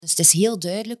Dus het is heel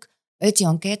duidelijk uit die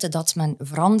enquête dat men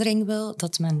verandering wil,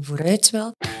 dat men vooruit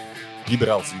wil.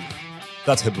 Liberaal vuur,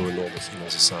 dat hebben we nodig in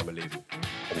onze samenleving.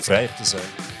 Om vrijer te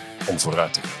zijn, om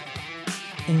vooruit te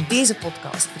gaan. In deze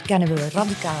podcast verkennen we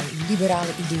radicaal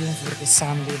liberale ideeën voor de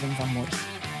samenleving van morgen.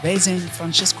 Wij zijn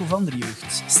Francesco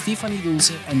Vanderjeugd, Stefanie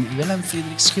Doze en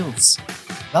Willem-Frederik Schiltz.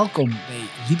 Welkom bij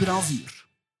Liberaal Vuur.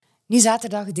 Nu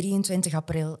zaterdag 23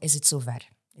 april is het zover.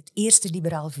 Het eerste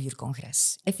Liberaal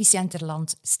Vuur-congres. Efficiënter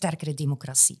land, sterkere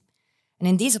democratie. En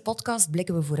in deze podcast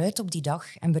blikken we vooruit op die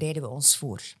dag en bereiden we ons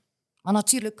voor. Maar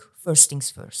natuurlijk, first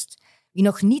things first. Wie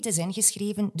nog niet is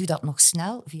ingeschreven, doe dat nog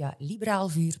snel via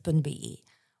liberaalvuur.be.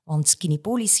 Want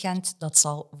Kinepolis Gent, dat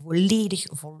zal volledig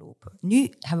vollopen.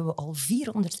 Nu hebben we al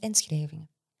 400 inschrijvingen.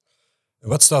 En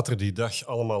wat staat er die dag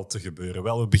allemaal te gebeuren?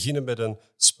 Wel, we beginnen met een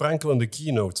sprankelende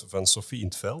keynote van Sophie in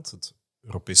 't Veld, het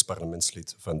Europees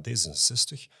parlementslid van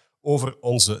D66, over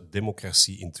onze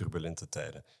democratie in turbulente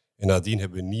tijden. En nadien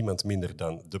hebben we niemand minder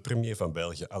dan de premier van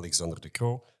België, Alexander De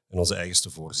Croo, en onze eigenste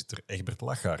voorzitter, Egbert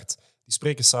Lachaert. Die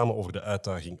spreken samen over de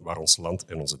uitdaging waar ons land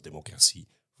en onze democratie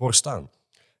voor staan.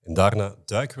 En daarna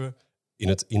duiken we in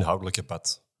het inhoudelijke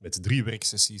pad met 3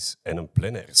 werksessies en een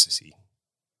plenaire sessie.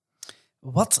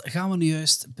 Wat gaan we nu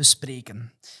juist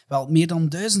bespreken? Wel, meer dan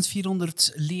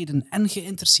 1400 leden en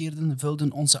geïnteresseerden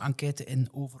vulden onze enquête in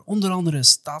over onder andere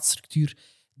staatsstructuur,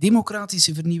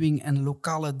 democratische vernieuwing en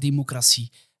lokale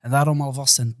democratie. En daarom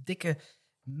alvast een dikke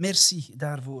merci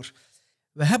daarvoor.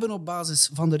 We hebben op basis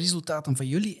van de resultaten van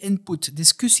jullie input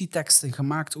discussieteksten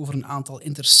gemaakt over een aantal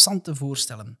interessante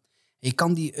voorstellen. Je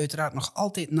kan die uiteraard nog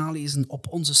altijd nalezen op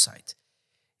onze site.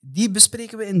 Die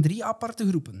bespreken we in 3 aparte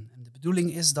groepen. En de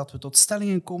bedoeling is dat we tot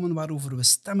stellingen komen waarover we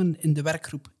stemmen in de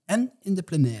werkgroep en in de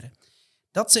plenaire.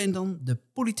 Dat zijn dan de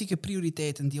politieke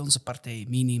prioriteiten die onze partij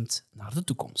meeneemt naar de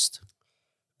toekomst.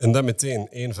 En dan meteen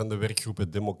een van de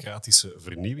werkgroepen democratische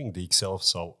vernieuwing die ik zelf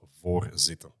zal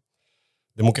voorzitten.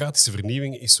 Democratische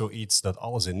vernieuwing is zoiets dat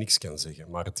alles en niks kan zeggen,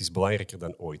 maar het is belangrijker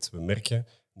dan ooit. We merken,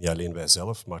 niet alleen wij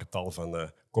zelf, maar tal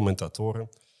van commentatoren,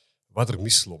 wat er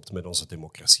misloopt met onze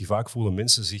democratie. Vaak voelen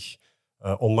mensen zich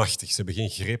onmachtig. Ze hebben geen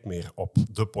greep meer op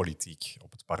de politiek,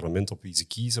 op het parlement, op wie ze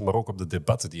kiezen, maar ook op de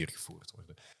debatten die er gevoerd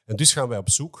worden. En dus gaan wij op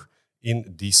zoek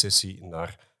in die sessie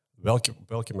naar op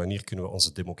welke manier kunnen we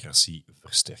onze democratie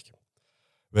versterken.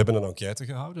 We hebben een enquête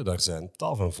gehouden, daar zijn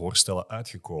tal van voorstellen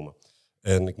uitgekomen.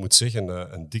 En ik moet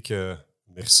zeggen, een dikke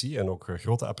merci en ook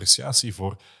grote appreciatie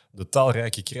voor de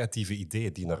talrijke creatieve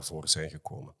ideeën die naar voren zijn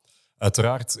gekomen.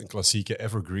 Uiteraard een klassieke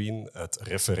evergreen, het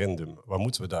referendum. Wat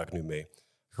moeten we daar nu mee?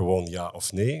 Gewoon ja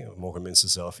of nee? Mogen mensen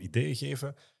zelf ideeën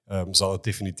geven? Zal het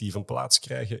definitief een plaats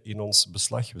krijgen in ons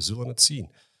beslag? We zullen het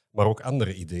zien. Maar ook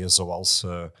andere ideeën, zoals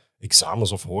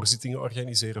examens of hoorzittingen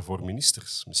organiseren voor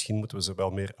ministers. Misschien moeten we ze wel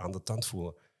meer aan de tand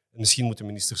voelen. En misschien moeten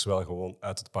ministers wel gewoon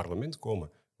uit het parlement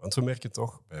komen. Want we merken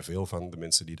toch, bij veel van de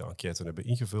mensen die de enquête hebben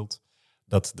ingevuld,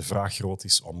 dat de vraag groot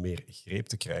is om meer greep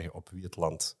te krijgen op wie het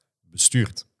land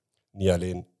bestuurt. Niet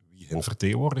alleen wie hen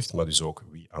vertegenwoordigt, maar dus ook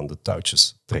wie aan de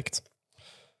touwtjes trekt.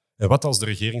 En wat als de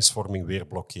regeringsvorming weer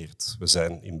blokkeert? We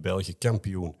zijn in België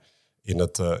kampioen in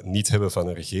het niet hebben van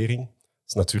een regering.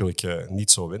 Dat is natuurlijk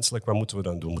niet zo wenselijk. Wat moeten we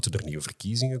dan doen? Moeten er nieuwe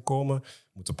verkiezingen komen?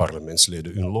 Moeten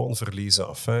parlementsleden hun loon verliezen?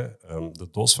 Enfin, de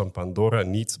doos van Pandora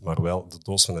niet, maar wel de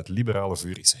doos van het liberale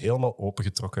vuur is helemaal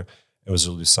opengetrokken. En we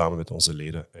zullen dus samen met onze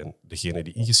leden en degenen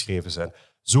die ingeschreven zijn,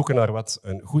 zoeken naar wat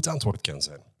een goed antwoord kan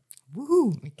zijn.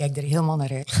 Woehoe, ik kijk er helemaal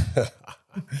naar uit.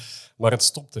 Maar het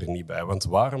stopt er niet bij, want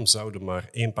waarom zouden we maar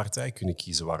 1 partij kunnen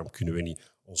kiezen? Waarom kunnen we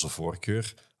niet onze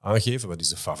voorkeur aangeven? Wat is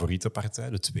de favoriete partij,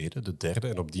 de tweede, de derde?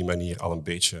 En op die manier al een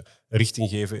beetje richting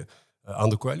geven aan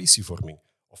de coalitievorming.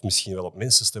 Of misschien wel op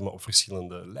mensen stemmen op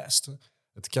verschillende lijsten.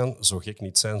 Het kan zo gek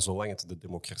niet zijn, zolang het de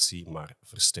democratie maar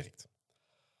versterkt.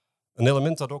 Een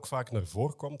element dat ook vaak naar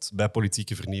voren komt bij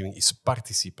politieke vernieuwing is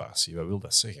participatie. Wat wil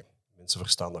dat zeggen? Mensen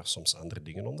verstaan daar soms andere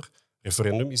dingen onder.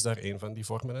 Referendum is daar één van die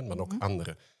vormen, maar ook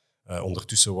andere.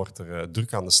 Ondertussen wordt er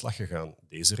druk aan de slag gegaan,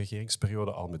 deze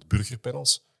regeringsperiode, al met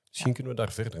burgerpanels. Misschien kunnen we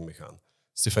daar verder mee gaan.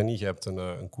 Stefanie, je hebt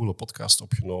een coole podcast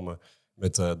opgenomen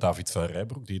met David van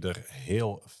Rijbroek, die er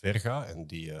heel ver gaat en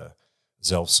die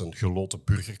zelfs een geloten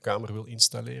burgerkamer wil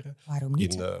installeren. Waarom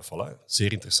niet? Voilà,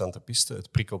 zeer interessante piste.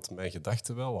 Het prikkelt mijn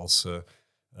gedachten wel. Als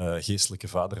geestelijke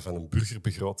vader van een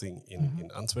burgerbegroting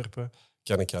in Antwerpen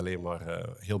kan ik alleen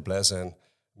maar heel blij zijn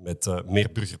met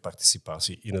meer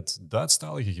burgerparticipatie. In het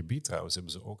Duitsstalige gebied trouwens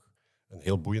hebben ze ook een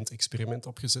heel boeiend experiment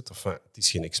opgezet. Enfin, het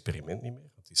is geen experiment niet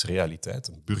meer. Het is realiteit.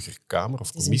 Een burgerkamer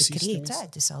of commissie. Het is een decreet,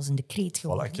 het is zelfs een decreet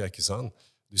geworden. Voilà, kijk eens aan.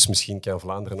 Dus misschien kan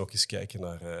Vlaanderen ook eens kijken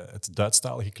naar het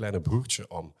Duitsstalige kleine broertje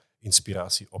om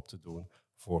inspiratie op te doen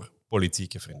voor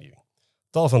politieke vernieuwing.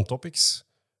 Tal van topics.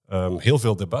 Heel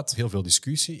veel debat, heel veel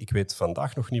discussie. Ik weet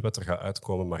vandaag nog niet wat er gaat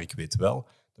uitkomen, maar ik weet wel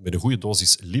dat met een goede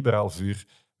dosis liberaal vuur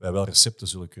wij wel recepten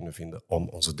zullen kunnen vinden om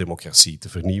onze democratie te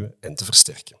vernieuwen en te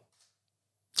versterken.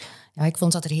 Ja, ik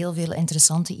vond dat er heel veel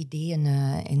interessante ideeën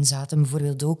in zaten.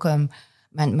 Bijvoorbeeld ook,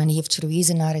 men heeft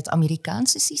verwezen naar het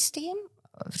Amerikaanse systeem.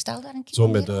 Vertel daar een keer Zo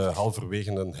meer met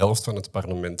halverwege een helft van het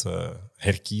parlement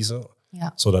herkiezen.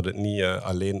 Ja. Zodat het niet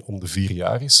alleen om de 4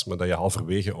 jaar is, maar dat je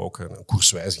halverwege ook een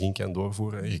koerswijziging kan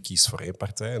doorvoeren. Je kiest voor 1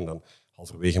 partij en dan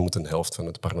halverwege moet een helft van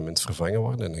het parlement vervangen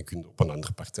worden en dan kun je op een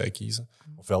andere partij kiezen.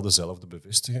 Ofwel dezelfde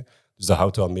bevestigen. Dus dat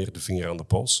houdt wel meer de vinger aan de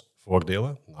pols.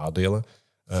 Voordelen, nadelen.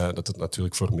 Dat het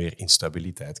natuurlijk voor meer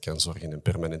instabiliteit kan zorgen en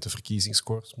permanente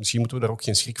verkiezingskoers. Misschien moeten we daar ook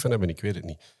geen schrik van hebben, ik weet het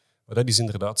niet. Maar dat is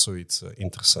inderdaad zoiets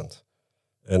interessant.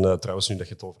 En trouwens, nu dat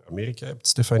je het over Amerika hebt,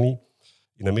 Stefanie.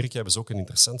 In Amerika hebben ze ook een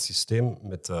interessant systeem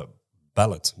met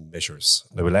ballot measures.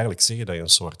 Dat wil eigenlijk zeggen dat je een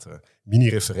soort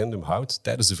mini-referendum houdt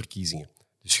tijdens de verkiezingen.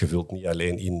 Dus je vult niet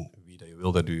alleen in wie dat je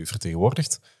wil dat u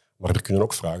vertegenwoordigt, maar er kunnen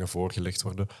ook vragen voorgelegd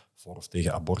worden voor of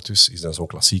tegen abortus. Is dat zo'n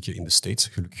klassieke in de States?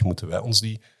 Gelukkig moeten wij ons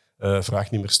die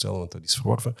vraag niet meer stellen, want dat is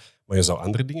verworven. Maar je zou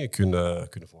andere dingen kunnen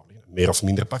voorleggen. Meer of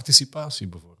minder participatie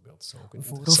bijvoorbeeld.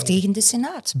 Voor of tegen de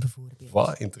Senaat bijvoorbeeld.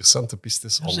 Voilà, interessante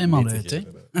pistes. Daar zijn we al uit, hè?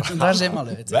 Daar zijn we al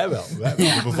uit. Wij wel.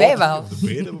 Ja, wij wel. De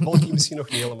brede bevolking misschien nog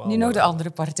niet helemaal. Nu nog de andere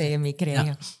partijen meekrijgen.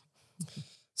 Ja.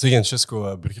 Zeg,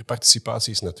 Francesco,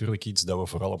 burgerparticipatie is natuurlijk iets dat we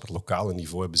vooral op het lokale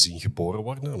niveau hebben zien geboren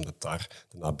worden, omdat daar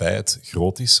de nabijheid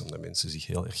groot is, omdat mensen zich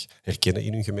heel erg herkennen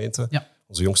in hun gemeente. Ja.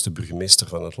 Onze jongste burgemeester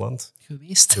van het land.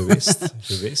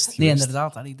 Geweest. Nee,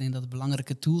 inderdaad. Ik denk dat het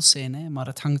belangrijke tools zijn, hè, maar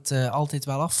het hangt altijd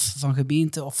wel af van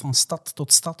gemeente of van stad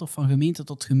tot stad of van gemeente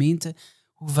tot gemeente,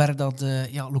 hoe ver dat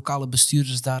lokale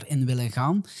bestuurders daarin willen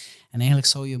gaan. En eigenlijk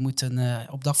zou je moeten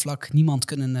op dat vlak niemand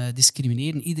kunnen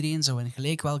discrimineren. Iedereen zou in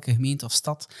gelijk welke gemeente of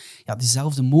stad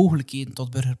dezelfde mogelijkheden tot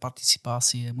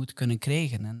burgerparticipatie moeten kunnen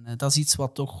krijgen. En dat is iets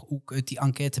wat toch ook uit die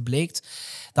enquête blijkt,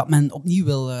 dat men opnieuw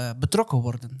wil betrokken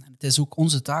worden. En het is ook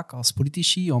onze taak als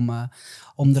politici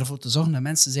om ervoor te zorgen dat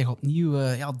mensen zich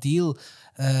opnieuw deel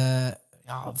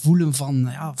voelen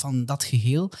van dat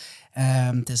geheel.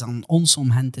 Het is aan ons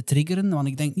om hen te triggeren, want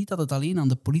ik denk niet dat het alleen aan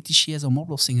de politici is om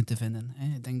oplossingen te vinden.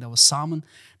 Ik denk dat we samen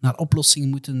naar oplossingen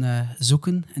moeten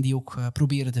zoeken en die ook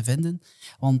proberen te vinden.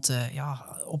 Want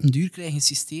op een duur krijg je een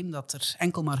systeem dat er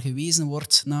enkel maar gewezen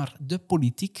wordt naar de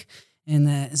politiek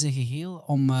in zijn geheel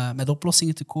om met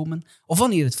oplossingen te komen. Of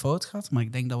wanneer het fout gaat, maar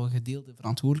ik denk dat we gedeelde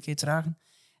verantwoordelijkheid dragen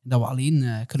en dat we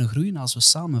alleen kunnen groeien als we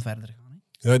samen verder gaan.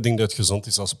 Ja, ik denk dat het gezond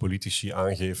is als politici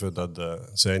aangeven dat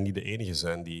zij niet de enige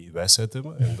zijn die wijsheid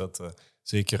hebben. En dat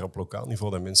zeker op lokaal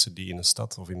niveau dat mensen die in een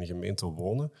stad of in een gemeente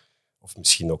wonen, of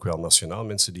misschien ook wel nationaal,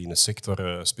 mensen die in een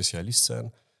sector specialist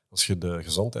zijn, als je de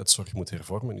gezondheidszorg moet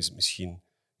hervormen, is het misschien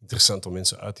interessant om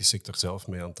mensen uit die sector zelf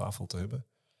mee aan tafel te hebben.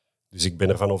 Dus ik ben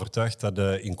ervan overtuigd dat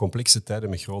in complexe tijden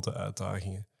met grote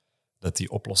uitdagingen, dat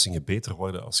die oplossingen beter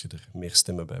worden als je er meer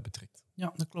stemmen bij betrekt.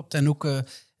 Ja, dat klopt. En ook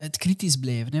het kritisch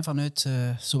blijven vanuit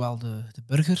zowel de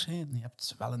burger. Je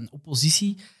hebt wel een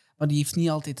oppositie, maar die heeft niet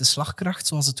altijd de slagkracht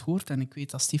zoals het hoort. En ik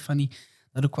weet dat Stefanie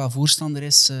dat ook wel voorstander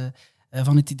is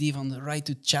van het idee van de right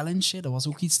to challenge. Dat was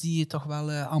ook iets die toch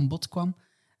wel aan bod kwam.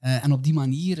 En op die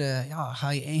manier ga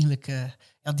je eigenlijk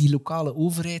die lokale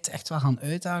overheid echt wel gaan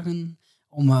uitdagen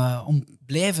om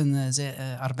blijven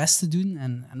haar best te doen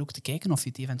en ook te kijken of je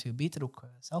het eventueel beter ook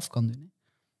zelf kan doen.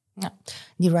 Ja,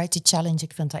 die right to challenge,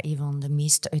 ik vind dat een van de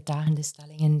meest uitdagende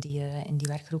stellingen die in die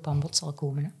werkgroep aan bod zal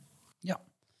komen. Hè? Ja,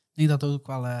 ik denk dat dat ook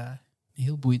wel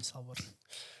heel boeiend zal worden.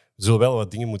 We zullen wel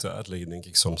wat dingen moeten uitleggen, denk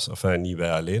ik soms. Enfin, niet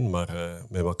wij alleen, maar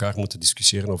met elkaar moeten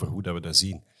discussiëren over hoe dat we dat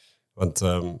zien. Want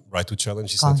right to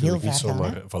challenge is kan natuurlijk niet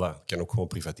zomaar... Het kan ook gewoon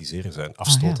privatiseren zijn,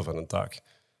 afstoten van een taak.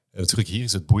 En natuurlijk hier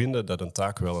is het boeiende dat een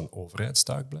taak wel een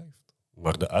overheidstaak blijft.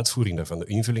 Maar de uitvoering daarvan, de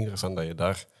invulling ervan, dat je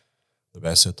daar de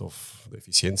wijsheid of de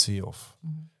efficiëntie of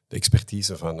de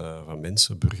expertise van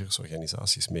mensen, burgers,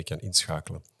 organisaties mee kan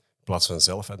inschakelen. In plaats van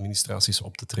zelf administraties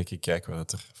op te trekken, kijken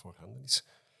wat er voorhanden is.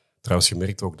 Trouwens, je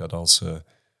merkt ook dat als...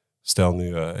 stel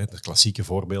nu de klassieke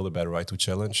voorbeelden bij Right to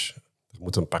Challenge. Er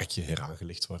moet een parkje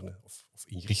heraangelegd worden of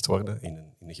ingericht worden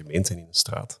in een gemeente en in een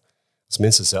straat. Als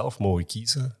mensen zelf mogen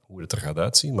kiezen hoe het er gaat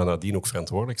uitzien, maar nadien ook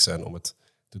verantwoordelijk zijn om het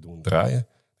te doen draaien,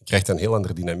 dan krijgt dat een heel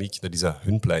andere dynamiek. Dat is dat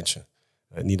hun pleintje.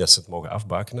 Niet dat ze het mogen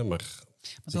afbakenen, maar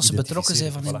dat ze betrokken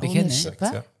zijn van in het begin.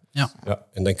 Ja.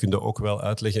 En dan kun je ook wel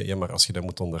uitleggen, maar als je dat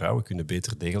moet onderhouden, kun je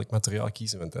beter degelijk materiaal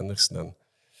kiezen, want anders dan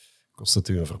kost het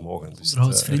u een vermogen. Dus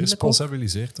het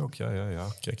responsabiliseert ook. Ja.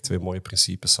 Kijk, 2 mooie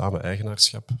principes samen.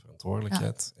 Eigenaarschap,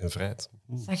 verantwoordelijkheid en vrijheid.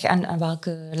 Zeg, en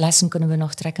welke lessen kunnen we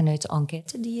nog trekken uit de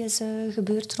enquête die is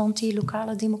gebeurd rond die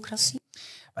lokale democratie?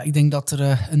 Ik denk dat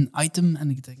er een item, en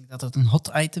ik denk dat het een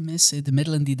hot item is, de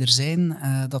middelen die er zijn,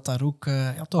 dat daar ook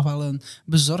toch wel een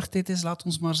bezorgdheid is, laat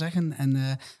ons maar zeggen.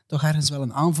 En toch ergens wel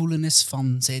een aanvoelen is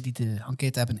van zij die de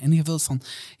enquête hebben ingevuld, van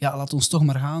laat ons toch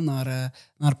maar gaan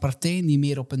naar partijen die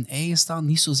meer op hun eigen staan,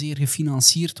 niet zozeer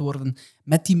gefinancierd worden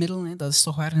met die middelen. Dat is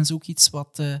toch ergens ook iets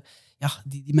wat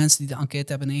die mensen die de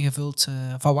enquête hebben ingevuld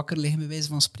van wakker liggen, bij wijze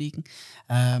van spreken.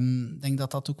 Ik denk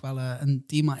dat dat ook wel een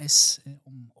thema is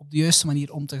om op de juiste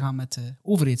manier om te gaan met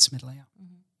overheidsmiddelen. Ja.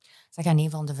 Zeg, en een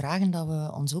van de vragen dat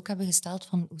we ons ook hebben gesteld,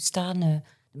 van hoe staan de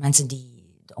mensen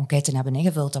die de enquête hebben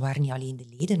ingevuld, dat waren niet alleen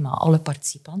de leden, maar alle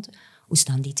participanten, hoe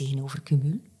staan die tegenover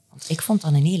cumul? Want ik vond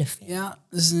dat een hele feit. Ja,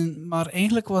 maar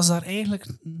eigenlijk was daar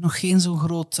nog geen zo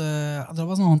groot... er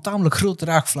was nog een tamelijk groot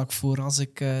draagvlak voor als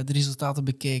ik de resultaten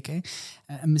bekijk. Hè.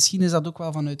 En misschien is dat ook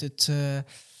wel vanuit het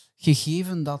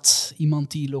gegeven dat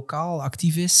iemand die lokaal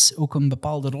actief is ook een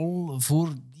bepaalde rol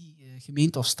voor die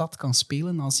gemeente of stad kan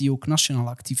spelen als die ook nationaal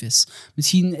actief is.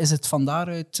 Misschien is het van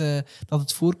daaruit dat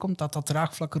het voorkomt dat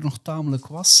draagvlak er nog tamelijk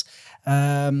was.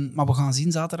 Maar we gaan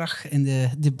zien zaterdag in de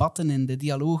debatten en de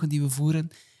dialogen die we voeren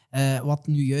wat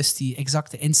nu juist die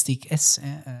exacte insteek is.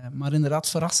 Maar inderdaad,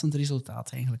 verrassend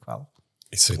resultaat eigenlijk wel.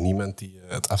 Is er niemand die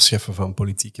het afschaffen van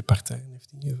politieke partijen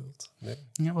heeft ingevuld? Nee.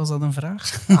 Ja, was dat een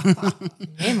vraag?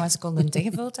 Nee, maar ze konden het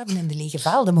ingevuld hebben in de lege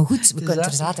velden. Maar goed, we kunnen het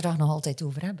er zaterdag nog altijd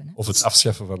over hebben. Hè. Of het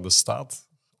afschaffen van de staat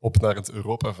op naar het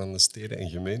Europa van de steden en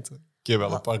gemeenten. Ik ken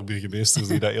wel een paar burgemeesters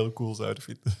die dat heel cool zouden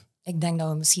vinden. Ik denk dat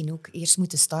we misschien ook eerst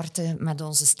moeten starten met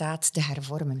onze staat te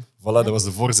hervormen. Voilà, dat was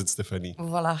de voorzet, Stefanie.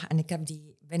 Voilà, en ik heb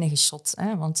die binnengeschot,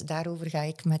 want daarover ga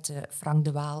ik met Frank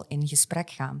de Waal in gesprek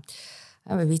gaan.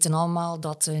 We weten allemaal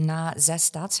dat na 6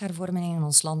 staatshervormingen in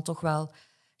ons land toch wel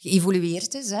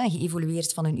geëvolueerd is.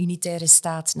 Geëvolueerd van een unitaire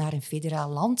staat naar een federaal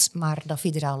land. Maar dat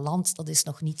federaal land dat is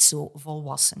nog niet zo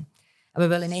volwassen. En we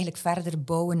willen eigenlijk verder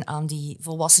bouwen aan die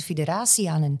volwassen federatie,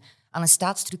 aan een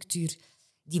staatsstructuur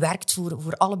die werkt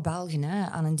voor alle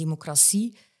Belgen, aan een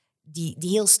democratie die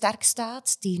heel sterk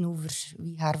staat tegenover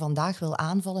wie haar vandaag wil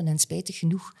aanvallen. En spijtig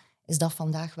genoeg is dat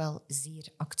vandaag wel zeer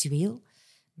actueel.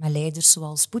 Met leiders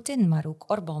zoals Poetin, maar ook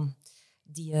Orbán,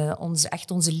 die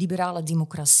onze liberale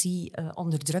democratie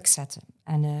onder druk zetten.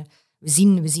 En we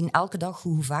zien elke dag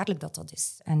hoe gevaarlijk dat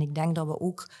is. En ik denk dat we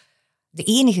ook de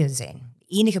enige zijn, de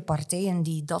enige partijen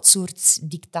die dat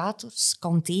soort dictators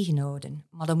kan tegenhouden.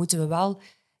 Maar dan moeten we wel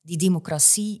die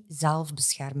democratie zelf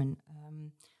beschermen.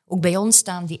 Ook bij ons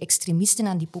staan die extremisten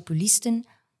en die populisten,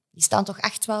 die staan toch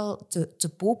echt wel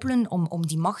te popelen om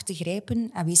die macht te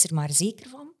grijpen. En wees er maar zeker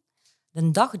van,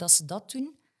 de dag dat ze dat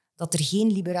doen, dat er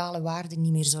geen liberale waarden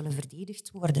niet meer zullen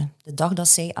verdedigd worden. De dag dat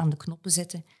zij aan de knoppen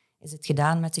zitten, is het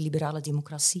gedaan met de liberale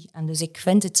democratie. En dus ik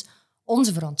vind het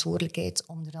onze verantwoordelijkheid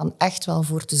om er dan echt wel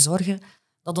voor te zorgen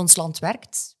dat ons land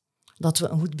werkt, dat we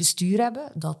een goed bestuur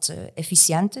hebben, dat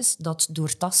efficiënt is, dat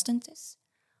doortastend is.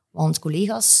 Want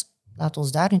collega's, laat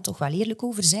ons daar nu toch wel eerlijk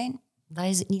over zijn, dat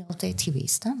is het niet altijd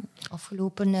geweest. Hè. De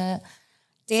afgelopen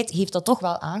tijd heeft dat toch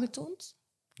wel aangetoond.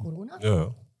 Corona.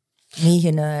 Ja.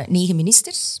 9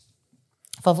 ministers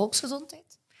van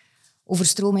volksgezondheid.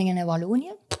 Overstromingen in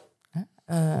Wallonië.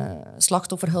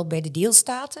 Slachtofferhulp bij de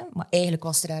deelstaten. Maar eigenlijk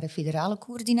was er daar een federale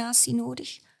coördinatie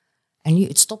nodig. En nu,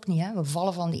 het stopt niet. Hè. We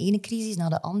vallen van de ene crisis naar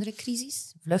de andere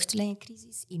crisis.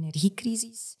 Vluchtelingencrisis,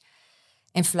 energiecrisis,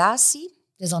 inflatie.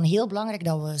 Het is dan heel belangrijk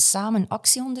dat we samen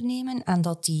actie ondernemen en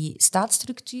dat die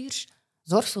staatsstructuur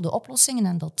zorgt voor de oplossingen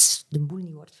en dat de boel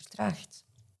niet wordt vertraagd.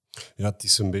 Ja, het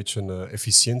is een beetje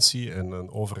efficiëntie en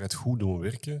een overheid goed doen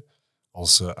werken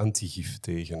als antigif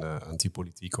tegen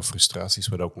antipolitiek of frustraties,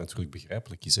 wat ook natuurlijk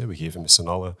begrijpelijk is. Hè. We geven met z'n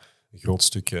allen een groot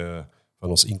stuk van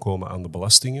ons inkomen aan de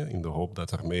belastingen in de hoop dat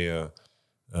daarmee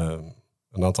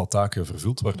een aantal taken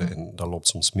vervuld worden en dat loopt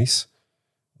soms mis.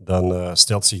 Dan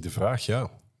stelt zich de vraag,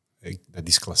 dat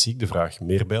is klassiek de vraag,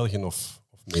 meer België of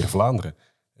meer Vlaanderen?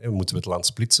 Moeten we het land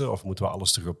splitsen of moeten we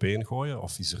alles terug op één gooien?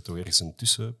 Of is er toch ergens een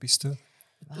tussenpiste?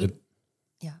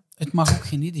 Ja. Het mag ook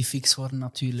geen idee-fix worden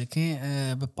natuurlijk.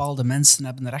 Bepaalde mensen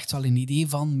hebben er echt wel een idee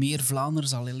van. Meer Vlaanderen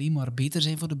zal alleen maar beter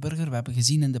zijn voor de burger. We hebben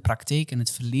gezien in de praktijk in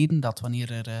het verleden dat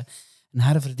wanneer er een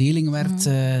herverdeling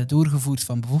werd doorgevoerd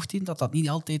van bevoegdheden, dat niet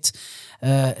altijd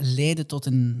leidde tot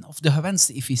de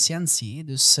gewenste efficiëntie.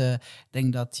 Dus ik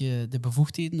denk dat je de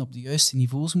bevoegdheden op de juiste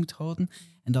niveaus moet houden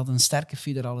en dat een sterke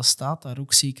federale staat daar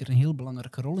ook zeker een heel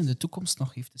belangrijke rol in de toekomst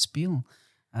nog heeft te spelen.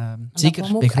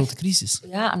 Zeker bij grote crisis.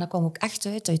 Ja, en dat kwam ook echt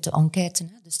uit de enquête.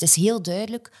 Hè. Dus het is heel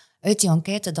duidelijk uit die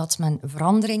enquête dat men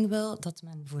verandering wil, dat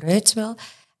men vooruit wil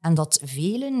en dat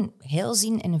velen heil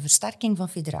zien in een versterking van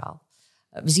federaal.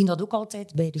 We zien dat ook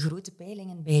altijd bij de grote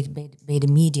peilingen, bij de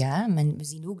media. Hè. We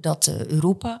zien ook dat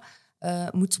Europa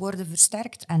moet worden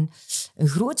versterkt. En een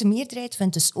grote meerderheid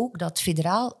vindt dus ook dat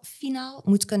federaal finaal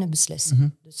moet kunnen beslissen.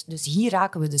 Mm-hmm. Dus hier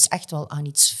raken we dus echt wel aan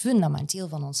iets fundamenteel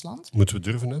van ons land. Moeten we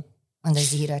durven, hè? En dat is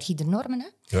de hiërarchie der normen.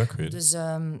 Hè? Ja, ik weet het.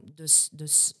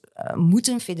 Dus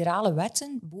moeten federale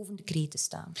wetten boven de kreten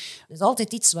staan. Dat is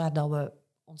altijd iets waar dat we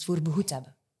ons voor behoed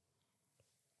hebben.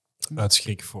 Uit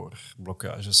schrik voor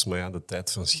blokkages. Maar ja, de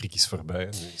tijd van schrik is voorbij.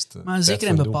 Nu is het, Maar zeker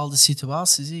in bepaalde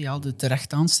situaties. Hè. Je haalde het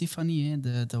terecht aan, Stefanie.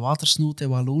 Hè. De watersnood in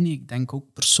Wallonië. Ik denk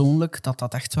ook persoonlijk dat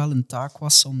dat echt wel een taak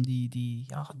was om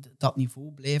dat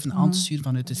niveau blijven aan te sturen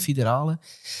vanuit het federale.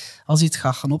 Als je het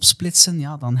gaat gaan opsplitsen,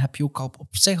 ja, dan heb je ook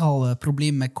op zich al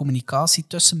problemen met communicatie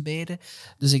tussen beiden.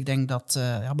 Dus ik denk dat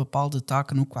bepaalde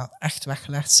taken ook wel echt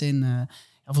weggelegd zijn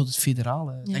voor het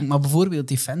federale. Ja. Denk maar bijvoorbeeld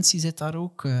defensie zit daar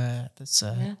ook. Dat is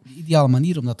de ideale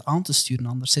manier om dat aan te sturen.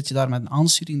 Anders zit je daar met een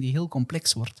aansturing die heel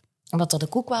complex wordt. Wat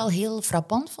ik ook wel heel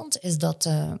frappant vond, is dat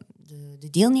de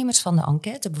deelnemers van de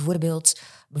enquête bijvoorbeeld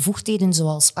bevoegdheden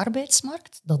zoals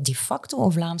arbeidsmarkt, dat de facto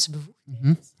een Vlaamse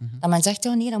bevoegdheid is. Dat men zegt,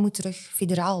 nee, dat moet terug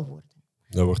federaal worden.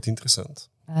 Dat wordt interessant.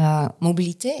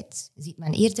 Mobiliteit ziet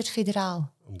men eerder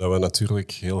federaal. Omdat we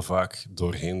natuurlijk heel vaak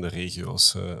doorheen de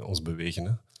regio's ons bewegen.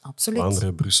 Hè? Absoluut.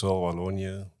 Vlaanderen, Brussel,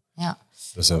 Wallonië. Ja.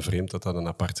 Dat is dan vreemd dat dat een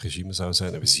apart regime zou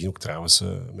zijn. En we zien ook trouwens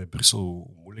met Brussel hoe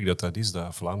moeilijk dat is,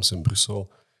 dat Vlaams en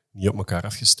Brussel niet op elkaar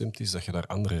afgestemd is, dat je daar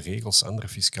andere regels, andere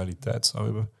fiscaliteit zou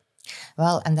hebben.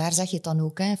 Wel, en daar zeg je het dan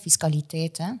ook,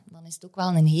 fiscaliteit. Hè. Dan is het ook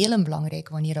wel een hele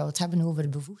belangrijke wanneer we het hebben over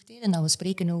bevoegdheden, dat we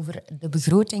spreken over de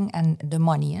begroting en de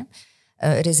money. Hè.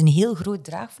 Er is een heel groot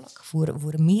draagvlak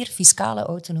voor meer fiscale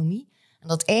autonomie en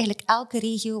dat eigenlijk elke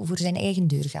regio voor zijn eigen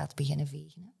deur gaat beginnen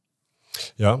vegen. Hè.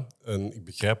 Ja, en ik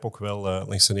begrijp ook wel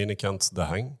langs de ene kant de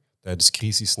hang tijdens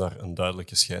crisis naar een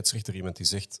duidelijke scheidsrechter. Iemand die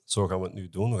zegt, zo gaan we het nu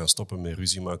doen, we gaan stoppen met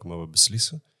ruzie maken, maar we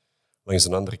beslissen. Langs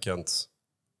de andere kant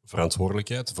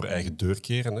verantwoordelijkheid voor eigen deur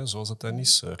keren, hè, zoals het dan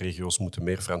is. Regio's moeten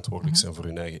meer verantwoordelijk zijn voor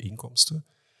hun eigen inkomsten. Aan de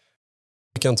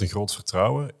andere kant een groot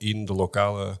vertrouwen in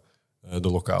de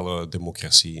lokale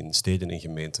democratie in steden en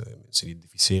gemeenten. Mensen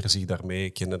identificeren zich daarmee,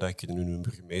 kennen dat, kennen hun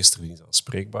burgemeester, die is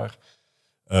aanspreekbaar.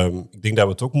 Ik denk dat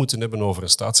we het ook moeten hebben over een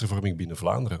staatshervorming binnen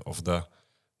Vlaanderen. Of dat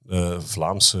de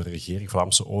Vlaamse regering,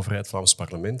 Vlaamse overheid, Vlaams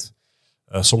parlement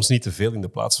soms niet te veel in de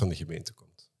plaats van de gemeente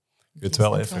komt. Ik weet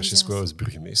wel, Francesco is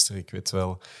burgemeester, ik weet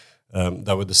wel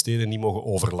dat we de steden niet mogen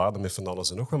overladen met van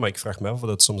alles en nog wat, maar ik vraag me af of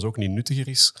dat soms ook niet nuttiger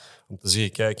is om te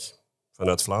zeggen, kijk,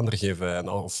 vanuit Vlaanderen geven wij,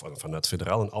 of vanuit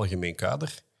federaal, een algemeen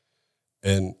kader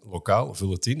en lokaal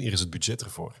vul het in, hier is het budget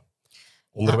ervoor.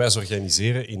 Onderwijs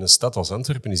organiseren in een stad als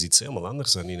Antwerpen is iets helemaal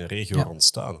anders dan in een regio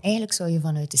ontstaan. Eigenlijk zou je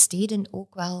vanuit de steden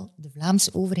ook wel de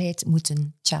Vlaamse overheid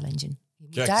moeten challengen. Je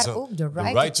moet daar ook de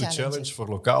right to challenge voor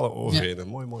lokale overheden.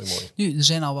 Ja. Mooi. Nu, er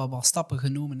zijn al wel wat stappen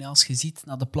genomen. Hè. Als je ziet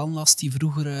naar de planlast die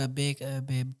vroeger bij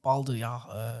bepaalde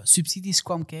subsidies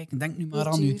kwam kijken. Denk nu maar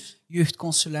aan uw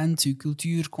jeugdconsulent, uw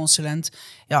cultuurconsulent.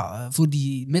 Ja, voor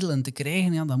die middelen te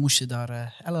krijgen, dan moest je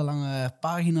daar ellenlange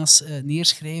pagina's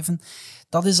neerschrijven.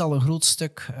 Dat is al een groot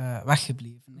stuk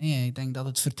weggebleven. Ik denk dat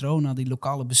het vertrouwen naar die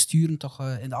lokale besturen toch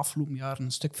in de afgelopen jaren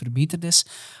een stuk verbeterd is.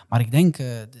 Maar ik denk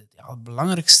het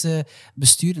belangrijkste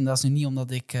bestuur, en dat is nu niet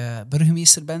omdat ik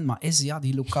burgemeester ben, maar is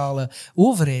die lokale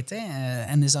overheid.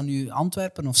 En is dat nu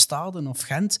Antwerpen of Staden of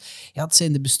Gent? Ja, het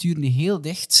zijn de besturen die heel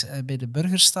dicht bij de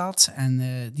burger staat en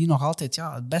die nog altijd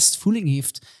het best voeling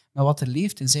heeft met wat er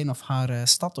leeft in zijn of haar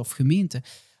stad of gemeente.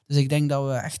 Dus ik denk dat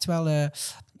we echt wel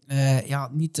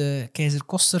niet de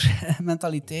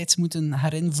keizer-koster-mentaliteit moeten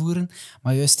herinvoeren,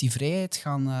 maar juist die vrijheid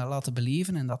gaan laten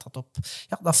beleven en dat op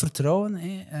dat vertrouwen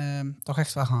toch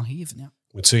echt wel gaan geven. Ja.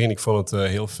 Ik moet zeggen, ik vond het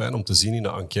heel fijn om te zien in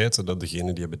de enquête dat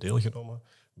degenen die hebben deelgenomen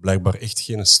blijkbaar echt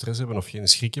geen stress hebben of geen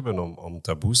schrik hebben om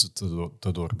taboes te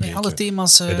doorbreken. Bij alle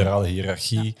thema's... Federale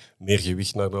hiërarchie, meer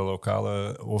gewicht naar de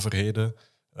lokale overheden,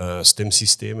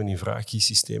 stemsystemen in vraag,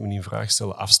 kiesystemen in vraag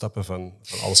stellen, afstappen van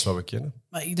alles wat we kennen.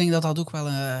 Maar ik denk dat dat ook wel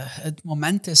het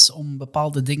moment is om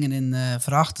bepaalde dingen in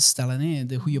vraag te stellen. Hè.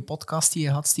 De goede podcast die je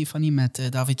had, Stefanie, met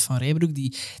David van Rijbroek,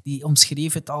 die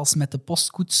omschreef het als met de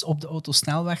postkoets op de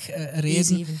autosnelweg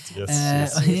rijden.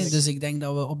 Yes. Dus ik denk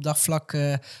dat we op dat vlak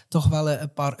toch wel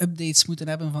een paar updates moeten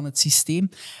hebben van het systeem.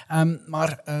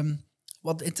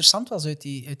 Wat interessant was uit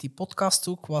die podcast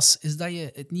ook, is dat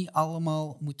je het niet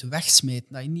allemaal moet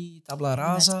wegsmijten. Dat je niet tabula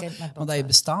rasa, maar dat je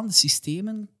bestaande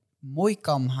systemen mooi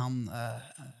kan gaan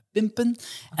pimpen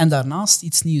en daarnaast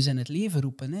iets nieuws in het leven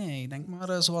roepen. Hè. Ik denk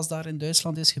maar, zoals daar in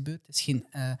Duitsland is gebeurd, het is geen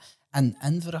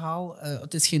en-verhaal.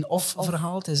 Het is geen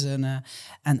of-verhaal, het is een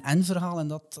en-verhaal en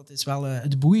dat is wel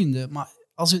het boeiende. Maar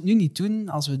Als we het nu niet doen,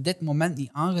 als we dit moment niet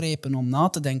aangrijpen om na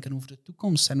te denken over de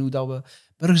toekomst en hoe dat we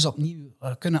burgers opnieuw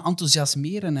kunnen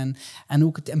enthousiasmeren en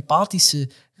ook het empathische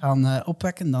gaan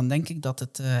opwekken, dan denk ik dat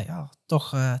het toch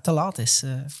te laat is.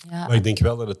 Maar ik denk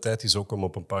wel dat het tijd is ook om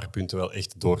op een paar punten wel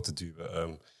echt door te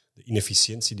duwen. De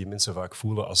inefficiëntie die mensen vaak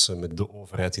voelen als ze met de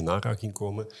overheid in aanraking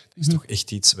komen, is toch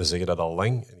echt iets, we zeggen dat al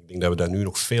lang, en ik denk dat we dat nu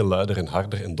nog veel luider en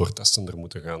harder en doortastender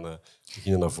moeten gaan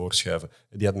beginnen naar voren schuiven.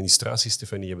 Die administraties,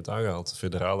 Stefanie, je hebt het aangehaald,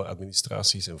 federale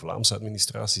administraties en Vlaamse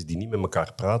administraties die niet met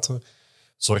elkaar praten,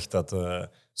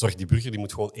 zorg die burger die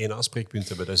moet gewoon één aanspreekpunt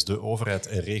hebben. Dat is de overheid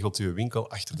en regelt uw winkel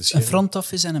achter de schermen. Een front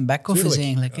office en een back office. Tuurlijk,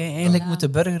 eigenlijk. Ja. Eigenlijk moet de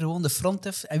burger gewoon de front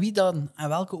office. En wie dan en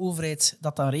welke overheid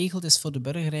dat dan regelt, is voor de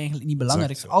burger eigenlijk niet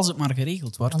belangrijk, exact, als het maar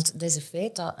geregeld wordt. Want het is een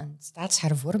feit dat een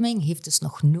staatshervorming heeft dus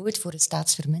nog nooit voor een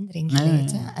staatsvermindering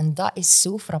geleid. Nee. En dat is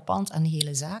zo frappant aan de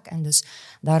hele zaak. En dus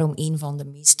daarom een van de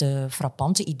meest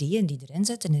frappante ideeën die erin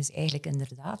zitten, is eigenlijk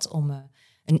inderdaad om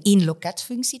een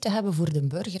één-loketfunctie te hebben voor de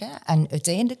burger. Hè. En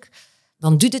uiteindelijk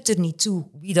dan doet het er niet toe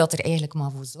wie dat er eigenlijk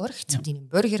maar voor zorgt. Ja. Die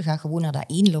burger gaat gewoon naar dat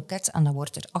één loket en dan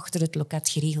wordt er achter het loket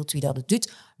geregeld wie dat het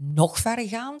doet. Nog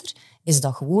vergaander is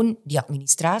dat gewoon die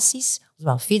administraties,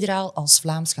 zowel federaal als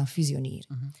Vlaams, gaan fusioneren.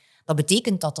 Uh-huh. Dat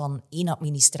betekent dat dan één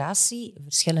administratie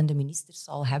verschillende ministers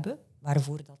zal hebben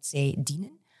waarvoor dat zij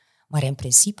dienen. Maar in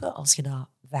principe, als je daar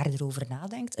verder over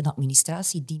nadenkt, een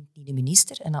administratie dient niet de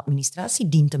minister, een administratie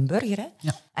dient een burger. Hè?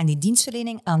 Ja. En die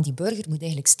dienstverlening aan die burger moet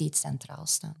eigenlijk steeds centraal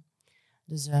staan.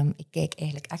 Dus ik kijk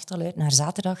eigenlijk echt al uit naar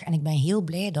zaterdag en ik ben heel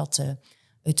blij dat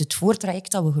uit het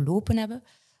voortraject dat we gelopen hebben,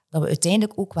 dat we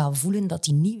uiteindelijk ook wel voelen dat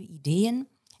die nieuwe ideeën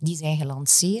die zijn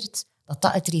gelanceerd,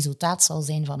 dat het resultaat zal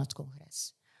zijn van het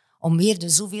congres. Om weer de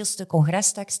zoveelste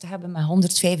congrestekst te hebben met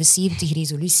 175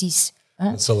 resoluties.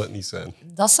 Dat zal het niet zijn.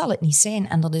 Dat zal het niet zijn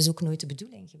en dat is ook nooit de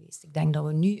bedoeling geweest. Ik denk dat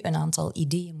we nu een aantal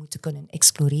ideeën moeten kunnen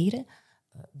exploreren,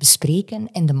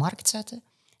 bespreken, in de markt zetten.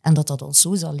 En dat ons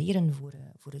zo zal leren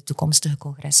voor de toekomstige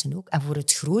congressen ook. En voor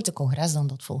het grote congres dan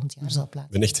dat volgend jaar zal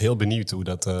plaatsvinden. Ik ben echt heel benieuwd hoe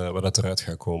dat eruit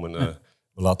gaat komen.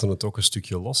 We laten het ook een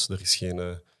stukje los. Er is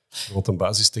geen grote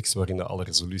basistekst waarin alle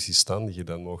resoluties staan die je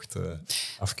dan mocht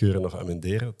afkeuren of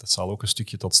amenderen. Dat zal ook een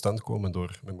stukje tot stand komen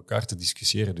door met elkaar te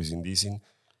discussiëren. Dus in die zin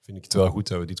vind ik het wel goed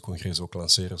dat we dit congres ook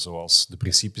lanceren, zoals de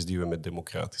principes die we met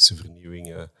democratische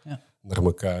vernieuwing naar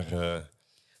elkaar...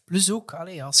 Plus ook,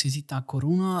 als je ziet na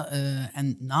corona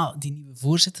en na die nieuwe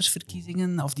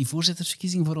voorzittersverkiezingen, of die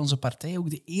voorzittersverkiezing voor onze partij, ook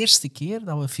de eerste keer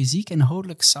dat we fysiek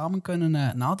inhoudelijk samen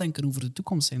kunnen nadenken over de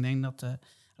toekomst. Ik denk dat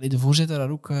de voorzitter daar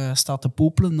ook staat te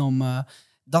popelen om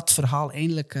dat verhaal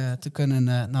eindelijk te kunnen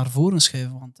naar voren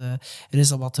schuiven. Want er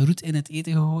is al wat roet in het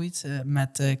eten gegooid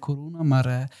met corona, maar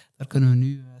daar kunnen we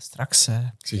nu straks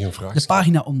de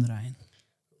pagina omdraaien.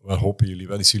 Waar hopen jullie?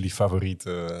 Wat is jullie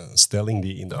favoriete stelling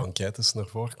die in de enquêtes naar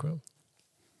voren kwam?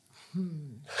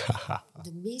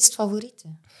 De meest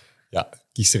favoriete? Ja,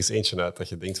 kies er eens eentje uit dat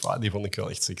je denkt, die vond ik wel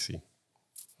echt sexy.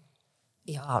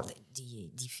 Ja,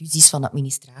 die fusies van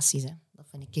administraties. Hè. Dat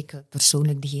vind ik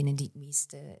persoonlijk degene die het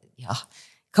meest... Ik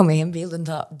kan me inbeelden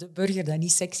dat de burger dat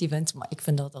niet sexy vindt, maar ik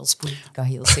vind dat als politica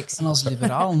heel sexy. En als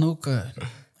liberalen ook...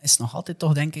 is nog altijd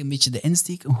toch denk ik een beetje de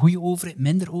insteek. Een goede overheid,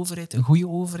 minder overheid, een goede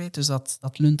overheid. Dus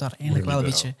dat leunt daar eigenlijk wel een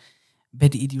beetje bij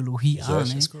de ideologie aan.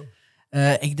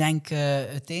 Ik denk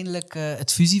uiteindelijk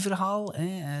het fusieverhaal.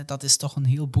 Dat is toch een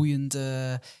heel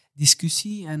boeiende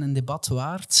discussie en een debat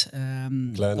waard.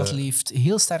 Dat leeft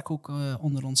heel sterk ook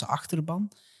onder onze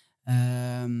achterban.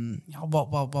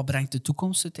 Wat brengt de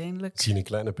toekomst uiteindelijk? Ik zie een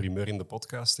kleine primeur in de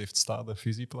podcast. Heeft Stade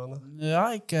fusieplannen?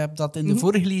 Ja, ik heb dat in de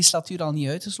vorige legislatuur al niet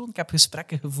uitgesloten. Ik heb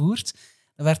gesprekken gevoerd.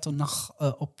 Er werd toen nog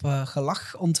op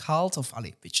gelach onthaald. Of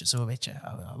een beetje zo, weet je.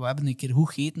 We hebben een keer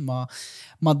goed gegeten,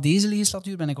 maar deze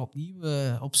legislatuur ben ik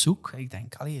opnieuw op zoek. Ik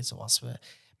denk, zoals we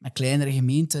met kleinere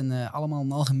gemeenten allemaal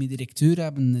een algemeen directeur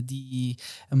hebben die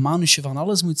een manusje van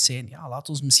alles moet zijn. Ja, laat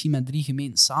ons misschien met 3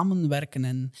 gemeenten samenwerken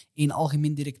en 1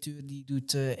 algemeen directeur die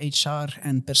doet HR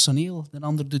en personeel, de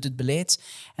ander doet het beleid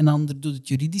en de ander doet het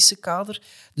juridische kader.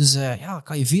 Dus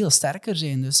kan je veel sterker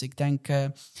zijn. Dus ik denk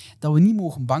dat we niet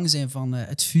mogen bang zijn van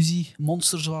het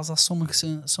fusiemonster, zoals dat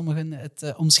sommigen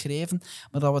het omschrijven,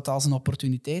 maar dat we het als een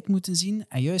opportuniteit moeten zien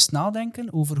en juist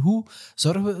nadenken over hoe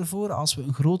zorgen we ervoor als we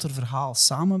een groter verhaal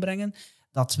samenbrengen,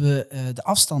 dat we de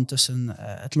afstand tussen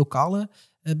het lokale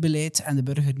beleid en de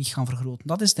burger niet gaan vergroten.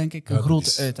 Dat is denk ik een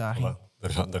grote uitdaging.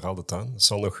 Voilà, daar haalt het aan. Dat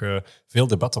zal nog veel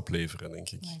debat opleveren, denk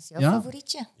ik. Wat is jouw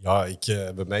favorietje?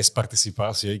 Ja, bij mij is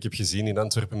participatie. Ik heb gezien in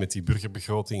Antwerpen met die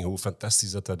burgerbegroting hoe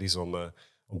fantastisch dat is om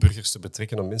burgers te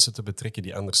betrekken, om mensen te betrekken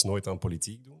die anders nooit aan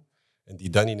politiek doen. En die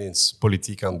dan ineens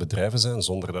politiek aan het bedrijven zijn,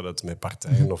 zonder dat het met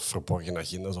partijen of verborgen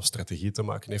agendas of strategie te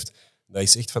maken heeft. Dat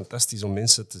is echt fantastisch om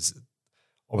mensen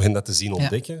om hen dat te zien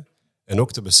ontdekken. En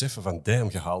ook te beseffen van,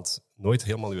 damn, je haalt nooit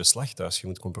helemaal je slag thuis. Je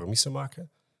moet compromissen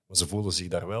maken. Maar ze voelen zich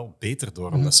daar wel beter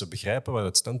door, omdat ze begrijpen wat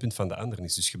het standpunt van de ander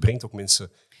is. Dus je brengt ook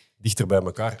mensen dichter bij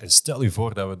elkaar. En stel je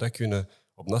voor dat we dat kunnen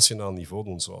op nationaal niveau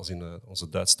doen, zoals in onze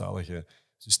Duitsstalige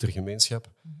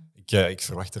zustergemeenschap. Ik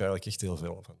verwacht er eigenlijk echt heel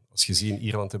veel van. Als je ziet, in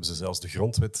Ierland hebben ze zelfs de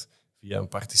grondwet via een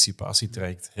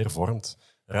participatietraject hervormd.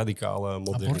 Radicale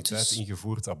moderniteit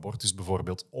ingevoerd. Abortus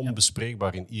bijvoorbeeld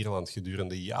onbespreekbaar in Ierland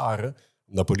gedurende jaren,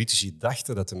 omdat politici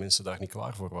dachten dat de mensen daar niet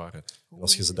klaar voor waren. En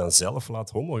als je ze dan zelf laat,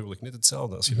 homohuwelijk net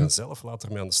hetzelfde, als je dan zelf laat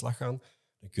ermee aan de slag gaan,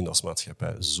 dan kun je als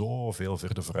maatschappij zoveel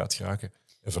verder vooruit geraken.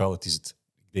 En vooral, het is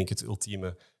ik denk het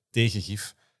ultieme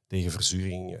tegengif tegen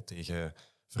verzuring, tegen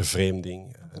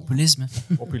vervreemding. Populisme.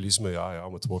 Populisme, ja,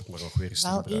 om het woord maar nog weer eens te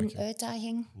gebruiken. Wel één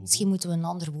uitdaging. Misschien moeten we een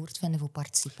ander woord vinden voor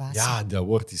participatie. Ja, dat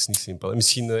woord is niet simpel. En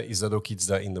misschien is dat ook iets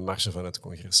dat in de marge van het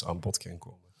congres aan bod kan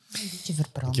komen. Een beetje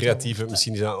verbrand. Creatieve,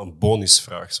 misschien is dat een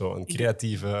bonusvraag, zo een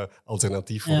creatieve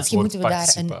alternatief voor het woord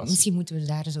participatie. Misschien moeten we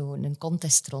daar zo een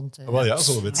contest rond. Wel ja,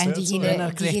 zo'n wedstrijd. En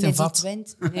diegene die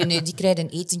wint, die krijgt een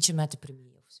etentje met de premier.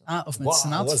 Of met de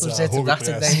senaatsvoorzitter, dacht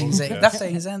ik dat je ging zeggen. Ik dacht dat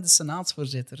je zei de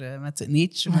senaatsvoorzitter, met het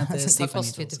neetje met Stefanie. Dat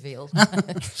kost weer te veel.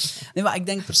 Nee, maar ik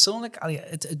denk persoonlijk,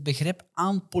 het begrip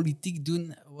aan politiek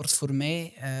doen wordt voor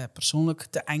mij persoonlijk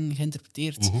te eng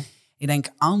geïnterpreteerd. Ik denk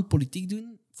aan politiek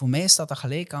doen, voor mij staat dat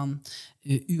gelijk aan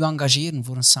u engageren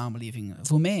voor een samenleving.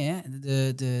 Voor mij,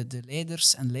 de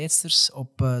leiders en leidsters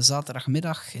op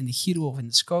zaterdagmiddag in de Giro of in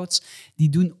de Scouts, die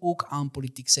doen ook aan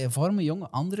politiek. Zij vormen jonge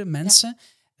andere mensen...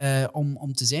 Ja.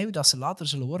 Om te zijn wie dat ze later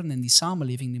zullen worden in die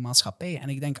samenleving, die maatschappij. En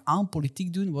ik denk, aan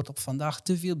politiek doen wordt op vandaag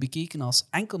te veel bekeken als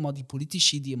enkel maar die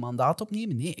politici die een mandaat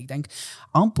opnemen. Nee, ik denk,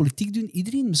 aan politiek doen,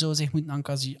 iedereen zou zich moeten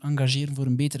engageren voor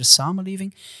een betere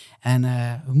samenleving. En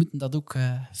we moeten dat ook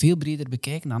veel breder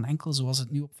bekijken dan enkel zoals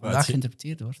het nu op vandaag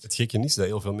geïnterpreteerd wordt. Het gekke is dat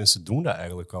heel veel mensen doen dat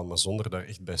eigenlijk al, maar zonder daar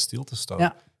echt bij stil te staan.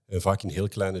 Ja. En vaak in heel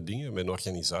kleine dingen, met een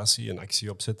organisatie, een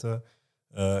actie opzetten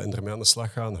en ermee aan de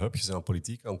slag gaan. Hup, je bent aan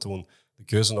politiek aan het doen. De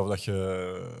keuze of dat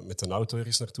je met een auto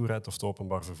ergens naartoe rijdt of het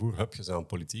openbaar vervoer, heb je aan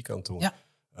politiek aan het doen.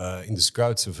 Ja. In de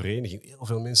Scouts, een vereniging, heel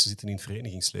veel mensen zitten in het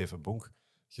verenigingsleven. Bonk.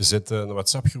 Je zet een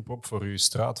WhatsApp-groep op voor je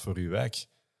straat, voor je wijk.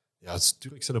 Ja,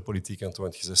 natuurlijk zijn de politiek aan het doen,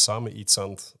 want je bent samen iets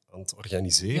aan het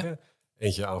organiseren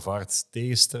en je aanvaardt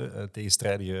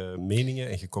tegenstrijdige meningen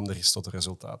en je komt er eens tot een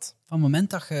resultaat. Van het moment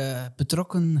dat je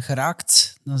betrokken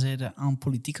geraakt, dan zijn je aan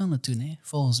politiek aan het doen, hè,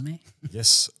 volgens mij.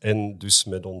 Yes, en dus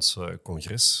met ons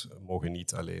congres mogen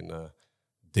niet alleen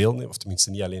deelnemen, of tenminste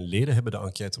niet alleen leden hebben de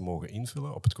enquête mogen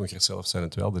invullen. Op het congres zelf zijn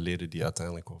het wel de leden die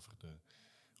uiteindelijk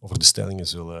over de stellingen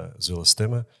zullen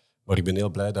stemmen. Maar ik ben heel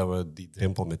blij dat we die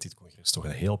drempel met dit congres toch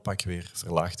een heel pak weer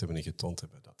verlaagd hebben en getoond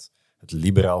hebben dat het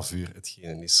liberaal vuur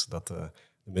hetgene is dat de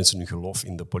mensen hun geloof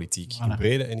in de politiek in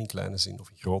brede en in kleine zin, of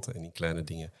in grote en in kleine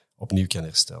dingen, opnieuw kan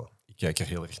herstellen. Ik kijk er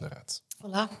heel erg naar uit.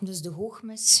 Voilà, dus de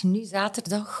hoogmis, nu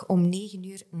zaterdag om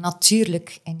 9:00,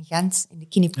 natuurlijk in Gent, in de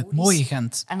Kinepolis. Het mooie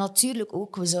Gent. En natuurlijk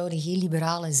ook, we zouden geen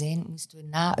liberalen zijn, moesten we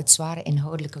na het zware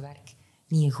inhoudelijke werk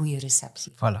niet een goede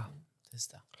receptie. Voilà, dat is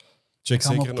dat.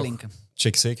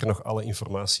 Check zeker nog alle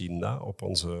informatie na op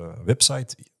onze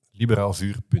website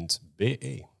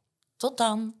liberaalvuur.be. Tot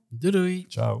dan. Doei.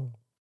 Ciao.